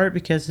falling apart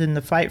because in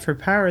the fight for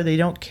power, they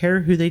don't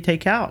care who they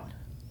take out.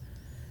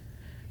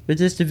 But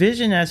this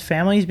division has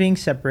families being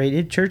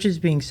separated, churches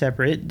being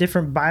separate,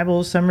 different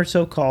Bibles, some are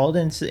so-called,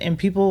 and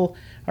people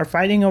are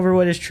fighting over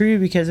what is true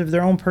because of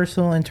their own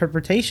personal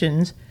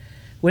interpretations,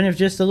 when if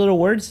just a little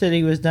word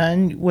study was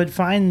done, would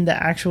find the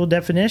actual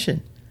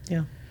definition.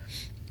 Yeah.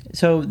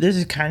 So this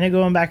is kind of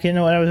going back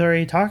into what I was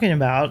already talking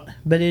about,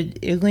 but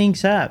it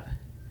links up.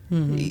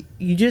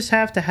 You just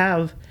have to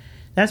have...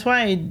 That's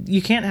why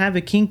you can't have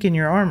a kink in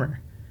your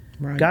armor.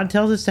 Right. God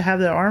tells us to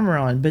have that armor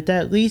on, but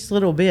that least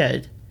little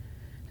bit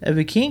of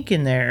a kink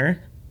in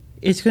there,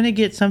 it's going to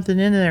get something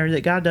in there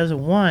that God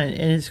doesn't want,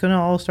 and it's going to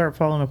all start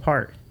falling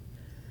apart.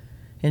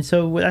 And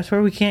so that's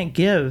where we can't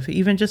give,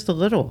 even just a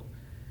little.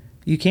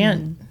 You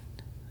can't...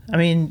 I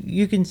mean,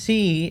 you can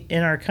see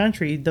in our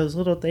country those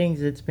little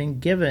things that's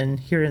been given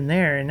here and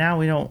there, and now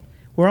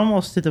we're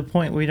almost to the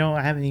point where we don't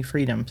have any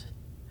freedoms.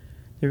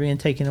 They're being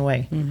taken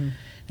away.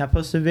 I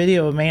posted a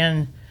video of a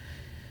man,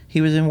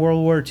 he was in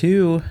World War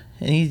II,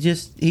 and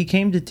he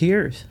came to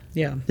tears.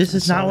 Yeah. This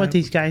is not what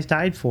these guys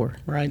died for.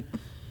 Right.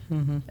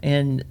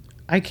 And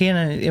I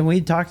can't, and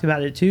we talked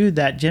about it too,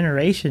 that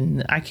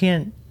generation,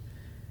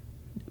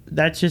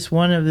 that's just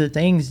one of the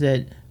things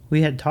that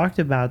we had talked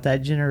about,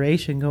 that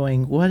generation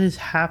going, what is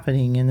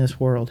happening in this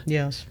world?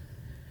 Yes.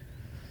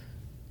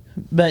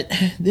 But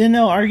then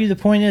they'll argue the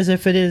point is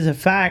if it is a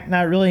fact,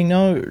 not really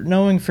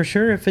knowing for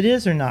sure if it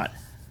is or not.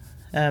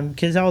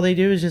 Because all they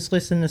do is just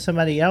listen to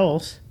somebody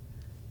else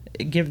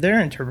give their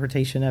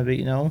interpretation of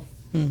it,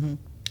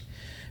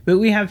 But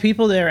we have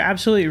people that are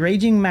absolutely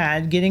raging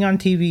mad, getting on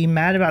TV,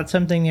 mad about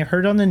something they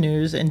heard on the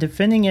news, and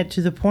defending it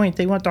to the point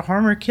they want to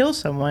harm or kill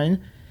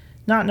someone,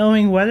 not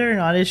knowing whether or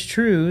not it's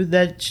true.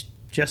 That's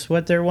just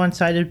what their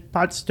one-sided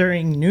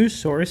pot-stirring news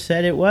source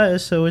said it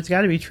was, so it's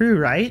got to be true,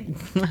 right?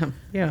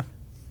 Yeah.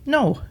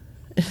 No.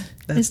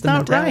 That's it's the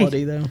not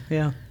mentality, right. though.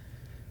 Yeah.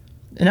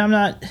 And I'm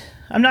not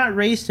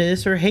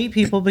racist or hate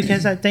people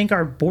because I think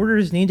our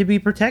borders need to be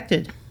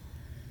protected.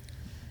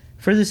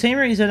 For the same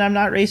reason, I'm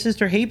not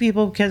racist or hate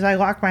people because I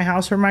lock my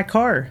house or my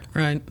car.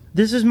 Right.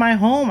 This is my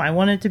home. I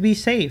want it to be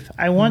safe.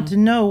 I want to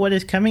know what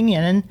is coming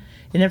in,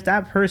 and if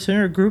that person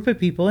or group of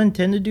people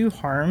intend to do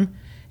harm,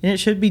 and it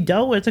should be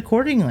dealt with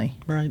accordingly.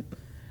 Right.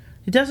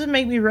 It doesn't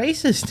make me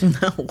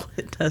racist. No,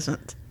 it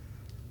doesn't.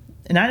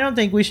 And I don't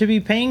think we should be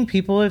paying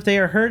people if they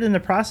are hurt in the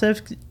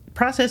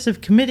process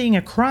of committing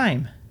a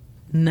crime.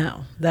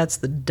 No, that's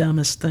the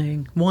dumbest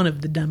thing. One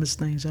of the dumbest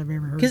things I've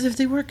ever heard. Because if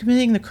they weren't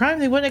committing the crime,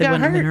 they wouldn't have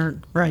got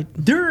hurt. Right.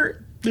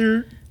 Dirt.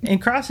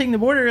 And crossing the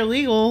border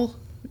illegal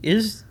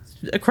is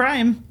a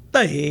crime.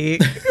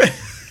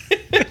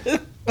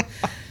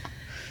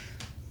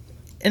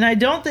 And I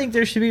don't think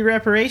there should be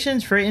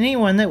reparations for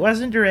anyone that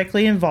wasn't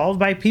directly involved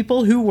by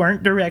people who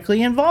weren't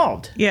directly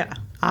involved. Yeah,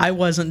 I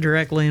wasn't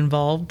directly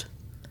involved.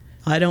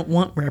 I don't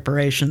want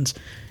reparations.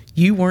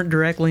 You weren't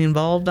directly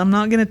involved. I'm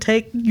not going to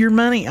take your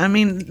money. I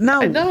mean,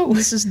 no. I know.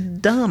 This is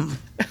dumb.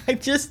 I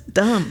just...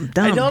 Dumb.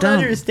 I don't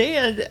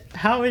understand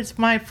how it's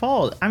my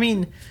fault. I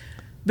mean,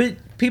 but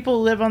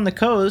people live on the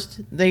coast.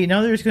 They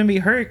know there's going to be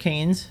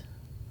hurricanes.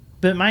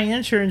 But my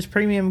insurance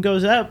premium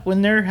goes up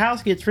when their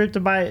house gets ripped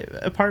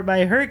apart by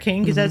a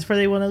hurricane because that's where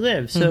they want to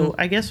live. So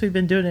I guess we've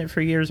been doing it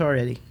for years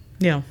already.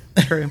 Yeah,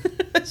 true.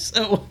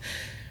 So,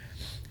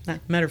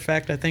 matter of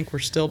fact, I think we're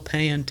still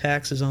paying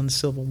taxes on the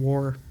Civil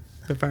War,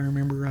 if I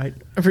remember right.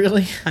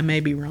 Really? I may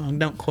be wrong.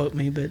 Don't quote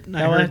me, but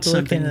I I'll heard have to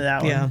something. look into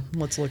that one. Yeah,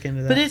 let's look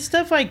into that. But it's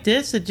stuff like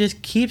this that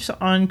just keeps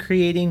on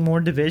creating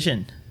more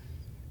division.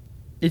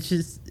 It's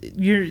just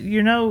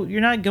you're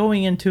not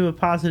going into a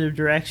positive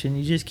direction.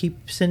 You just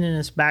keep sending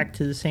us back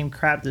to the same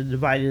crap that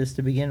divided us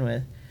to begin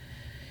with.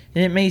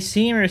 And it may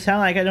seem or sound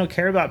like I don't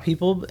care about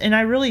people, and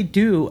I really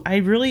do. I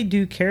really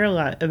do care a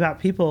lot about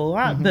people a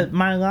lot. But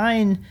my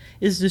line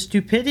is the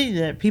stupidity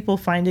that people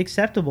find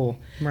acceptable.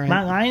 Right.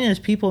 My line is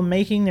people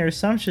making their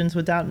assumptions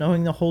without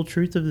knowing the whole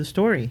truth of the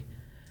story.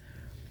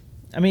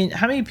 I mean,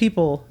 how many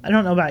people, I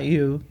don't know about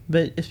you,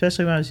 but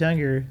especially when I was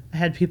younger, I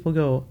had people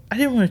go, I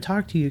didn't want to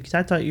talk to you because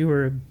I thought you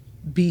were a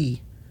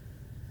B.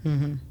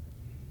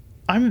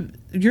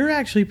 You're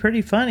actually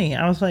pretty funny.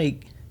 I was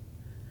like,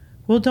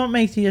 Well, don't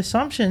make the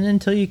assumption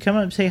until you come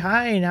up and say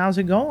hi and how's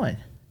it going.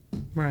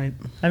 Right.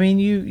 I mean,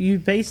 you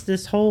base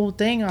this whole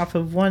thing off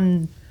of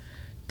one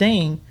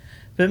thing,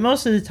 but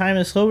most of the time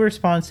a slow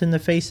response in the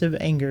face of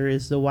anger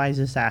is the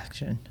wisest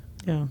action.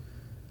 Yeah.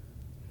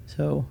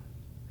 So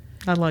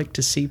I like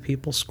to see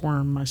people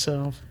squirm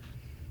myself.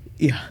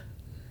 yeah.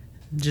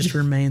 Just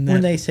remain that.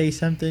 When they say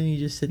something, you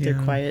just sit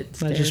there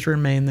quiet. I just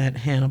remain that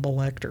Hannibal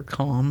Lecter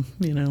calm,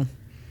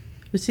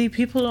 But see,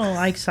 people don't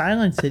like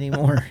silence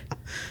anymore.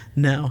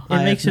 No.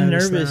 It makes them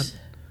nervous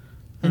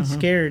and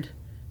scared.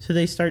 So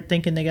they start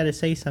thinking they got to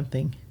say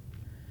something.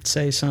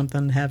 Say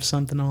something, have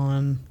something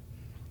on,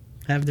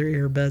 have their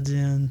earbuds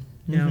in.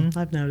 Yeah,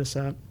 I've noticed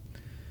that.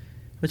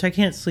 Which I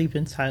can't sleep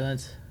in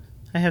silence.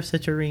 I have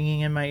such a ringing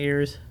in my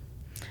ears.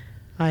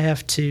 I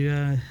have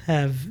to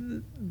have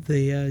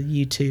the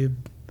YouTube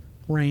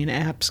rain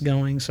apps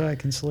going so I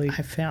can sleep.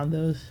 I found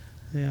those.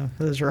 Yeah,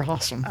 those are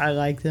awesome. I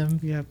like them.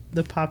 Yep.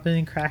 The popping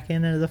and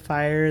cracking of the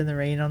fire and the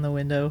rain on the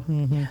window.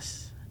 Mm-hmm.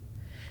 Yes.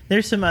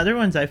 There's some other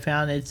ones I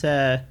found. It's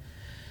a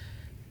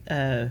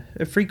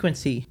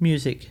frequency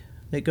music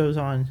that goes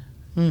on.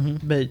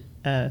 Mm-hmm. But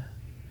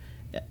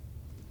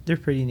they're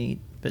pretty neat.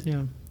 But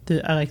yeah.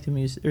 I like the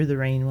music or the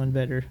rain one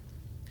better.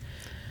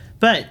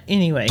 But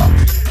anyway,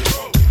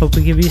 hope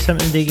we give you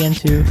something to dig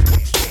into.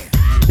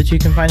 But you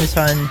can find us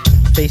on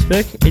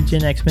Facebook at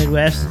Gen X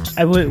Midwest.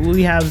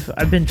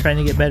 I've been trying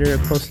to get better at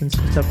posting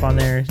some stuff on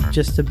there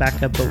just to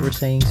back up what we're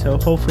saying. So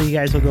hopefully you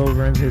guys will go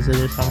over and visit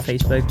us on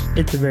Facebook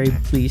at the very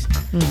least.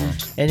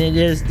 Mm-hmm. And it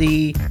is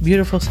the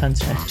beautiful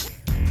sunset.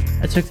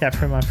 I took that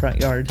from my front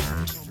yard.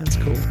 That's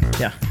cool.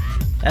 Yeah.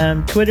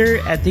 Twitter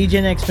at the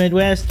Gen X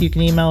Midwest. You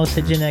can email us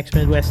at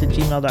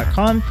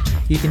genxmidwest@gmail.com.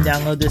 You can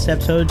download this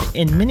episode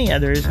and many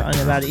others on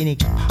about any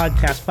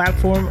podcast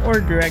platform or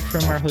direct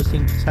from our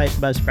hosting site,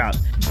 Buzzsprout.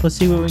 We'll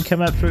see what we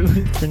come up for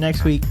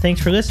next week. Thanks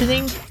for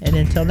listening, and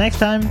until next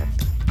time,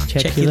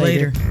 check you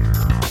later.